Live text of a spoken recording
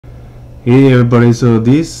Hey everybody, so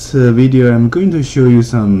this video I'm going to show you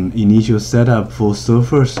some initial setup for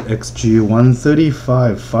Sophos XG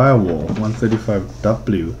 135 firewall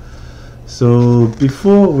 135W. So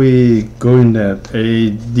before we go in that,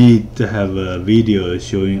 I did have a video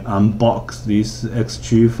showing unbox this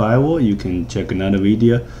XG firewall. You can check another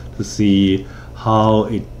video to see how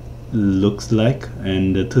it looks like,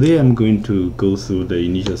 and today I'm going to go through the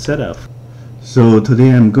initial setup. So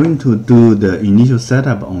today I'm going to do the initial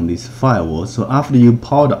setup on this firewall. So after you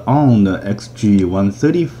power on the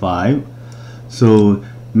XG135, so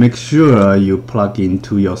make sure you plug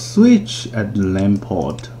into your switch at the LAN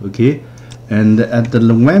port, okay? And at the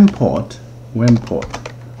WAN port,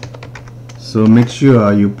 so make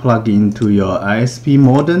sure you plug into your ISP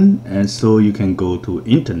modem, and so you can go to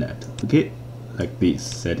internet, okay? Like these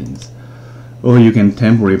settings. Or you can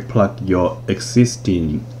temporarily plug your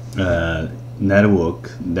existing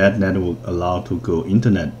network. That network allow to go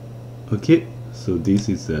internet, okay? So this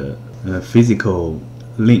is a physical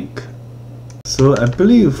link. So I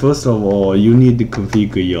believe first of all you need to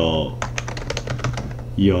configure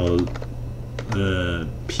your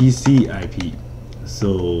PC IP.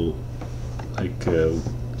 So like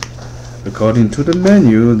according to the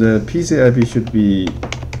menu, the PC IP should be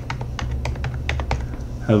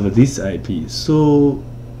have this IP. So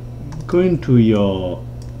going to your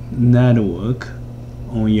network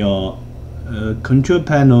on your control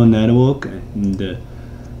panel network, and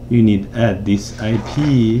you need to add this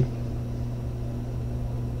IP.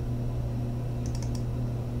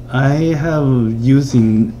 I have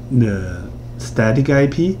using the static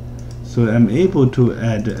IP, so I'm able to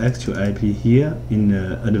add the actual IP here in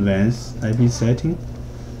the advanced IP setting.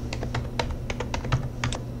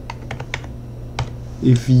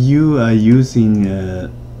 If you are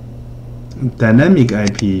using dynamic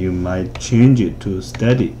IP, you might change it to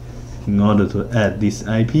static in order to add this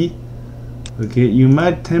IP. Okay, you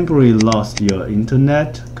might temporarily lost your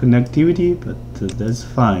internet connectivity, but that's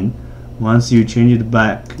fine. Once you change it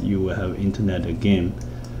back, you will have internet again.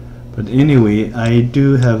 But anyway, I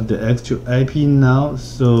do have the actual IP now,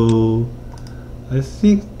 so I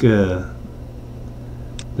think the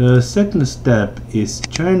second step is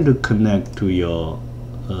trying to connect to your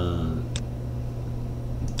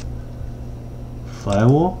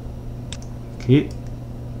firewall. Okay,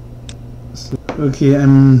 so okay,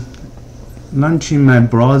 I'm launching my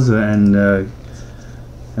browser, and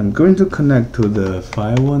I'm going to connect to the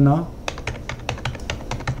firewall now.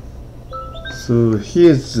 So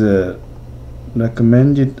here's the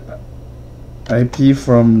recommended IP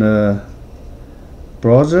from the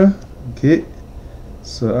browser. Okay,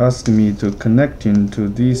 so ask me to connect into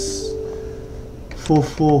this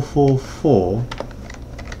 4444.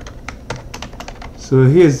 So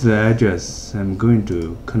here's the address I'm going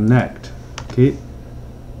to connect. Okay,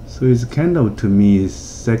 so it's kind of, to me,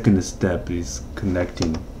 second step is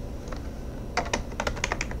connecting.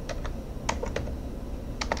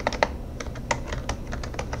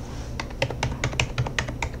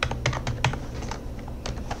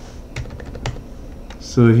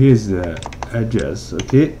 So here's the address.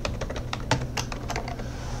 Okay,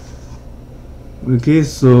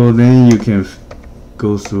 so then you can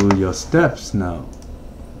go through your steps now.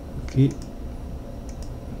 Okay,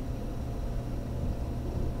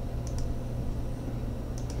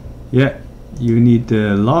 yeah, you need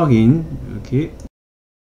the login. Okay,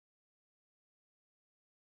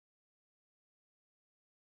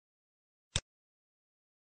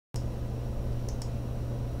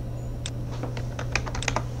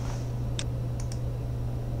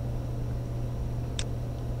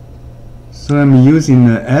 so I'm using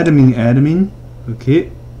the admin. Okay,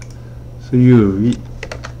 so you read.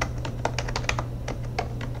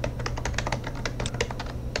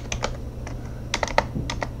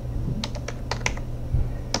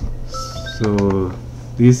 So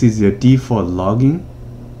this is your default login.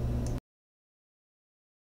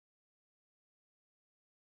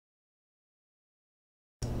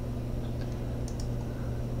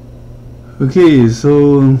 Okay,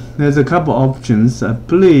 so there's a couple options. I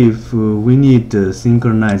believe we need to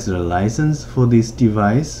synchronize the license for this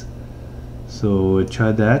device. So we'll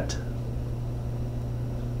try that.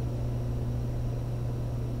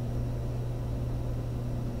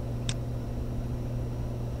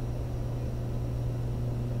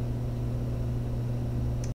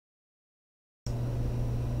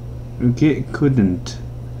 Okay, couldn't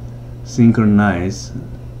synchronize.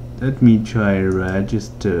 Let me try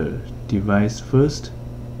register device first.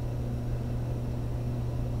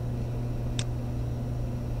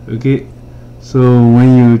 Okay, so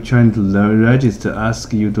when you're trying to register,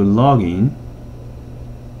 ask you to log in.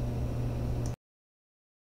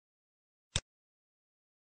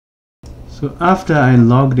 So after I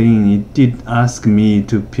logged in, it did ask me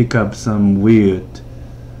to pick up some weird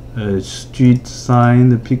street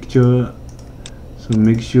sign picture. So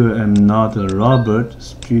make sure I'm not a robot.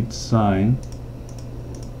 Street sign.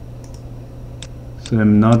 So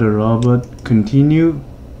I'm not a robot. Continue.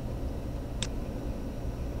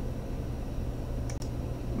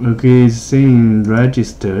 Okay, it's saying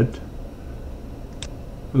registered.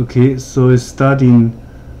 Okay, so it's starting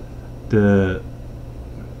the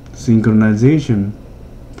synchronization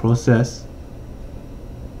process.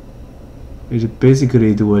 It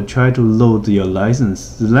basically will try to load your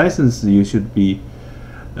license. The license you should be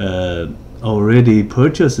already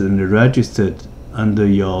purchased and registered under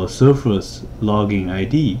your Sophos login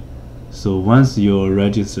ID. So once you're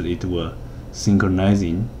registered, it will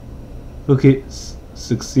synchronizing. Okay,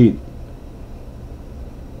 succeed.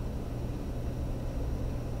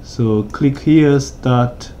 So click here,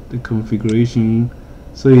 start the configuration.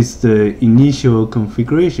 So it's the initial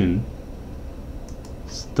configuration.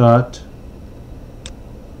 Start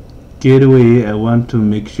gateway. I want to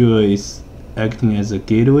make sure it's acting as a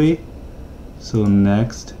gateway. So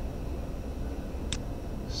next.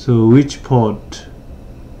 So which port?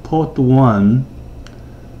 Port 1.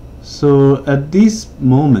 So at this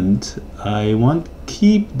moment I want to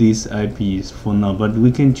keep these IPs for now, but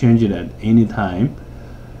we can change it at any time.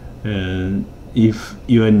 If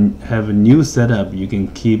you have a new setup, you can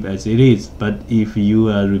keep as it is, but if you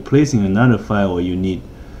are replacing another firewall, you need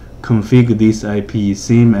configure this IP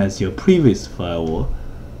same as your previous firewall.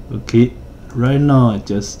 Okay, right now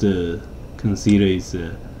just consider it's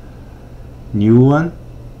a new one.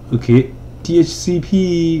 Okay,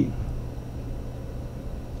 DHCP.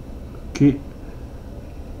 Okay,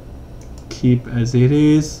 keep as it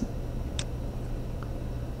is.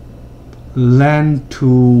 LAN to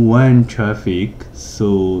WAN traffic.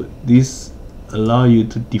 So this allow you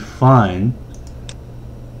to define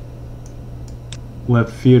web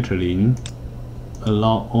filtering.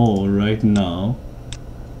 Allow all right now.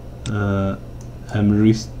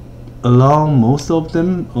 I'm allow most of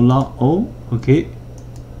them. Allow all. Okay.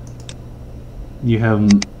 You have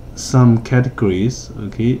some categories.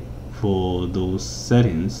 Okay, for those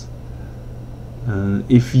settings.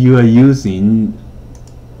 If you are using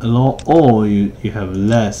allow all, you have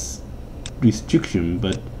less restriction,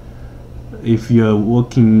 but if you are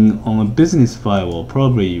working on a business firewall,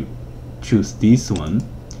 probably choose this one.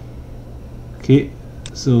 Okay,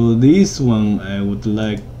 so this one I would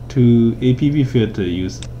like to APP filter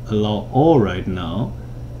use allow all right now.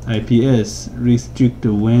 IPS restrict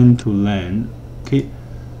WAN to LAN. Okay,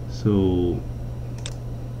 so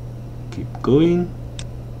keep going.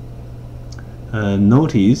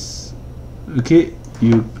 Notice. Okay,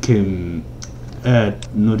 you can add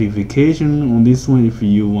notification on this one if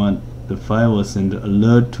you want the firewall send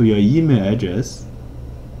alert to your email address.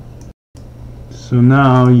 So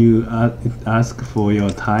now you ask for your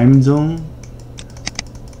time zone.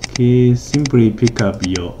 Okay, simply pick up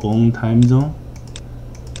your own time zone.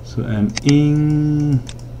 So I'm in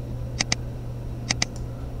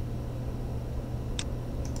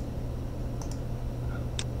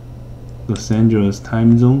Los Angeles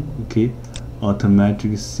time zone. Okay,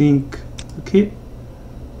 automatic sync. Okay,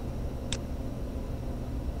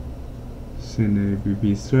 send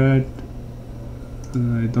APP thread.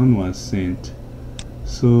 I don't want send,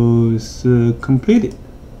 so it's completed.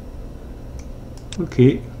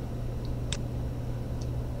 Okay,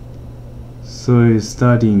 so it's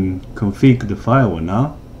starting configure the firewall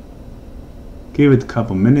now. Give it a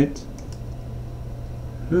couple minutes.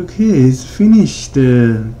 Okay, it's finished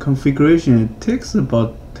the configuration. It takes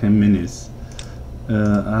about 10 minutes.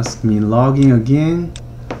 Ask me login again.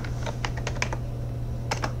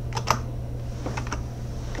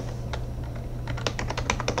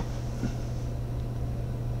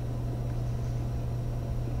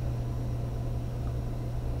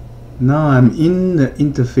 Now I'm in the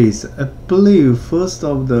interface. I believe first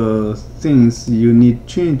of the things you need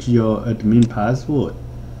to change your admin password.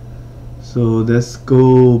 So let's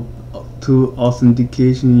go to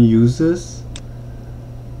authentication users.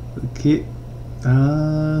 Okay,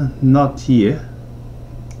 not here.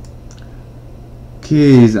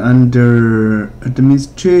 Okay, it's under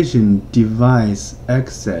administration device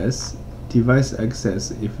access. Device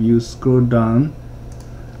access. If you scroll down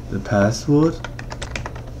the password,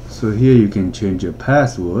 so here you can change your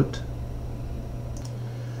password.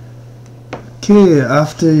 Okay,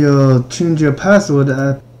 after you change your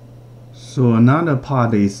password, so another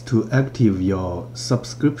part is to active your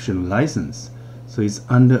subscription license. So it's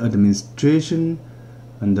under administration,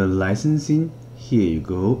 under licensing. Here you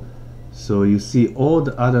go. So you see all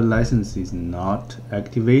the other licenses not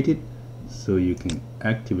activated. so you can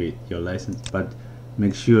activate your license, but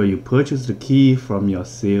make sure you purchase the key from your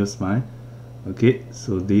salesman. Okay,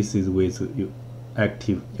 so this is where you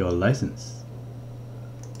activate your license.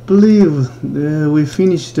 Believe we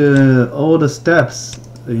finished all the steps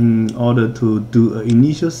in order to do an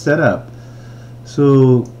initial setup.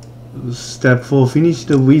 So step 4, finish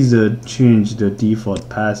the wizard, change the default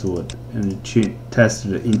password, and test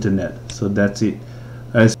the internet. So that's it.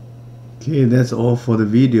 Okay, that's all for the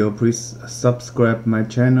video. Please subscribe my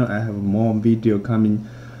channel. I have more video coming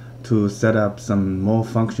to set up some more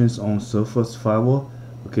functions on Sophos firewall.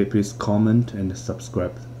 Okay, please comment and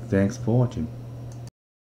subscribe. Thanks for watching.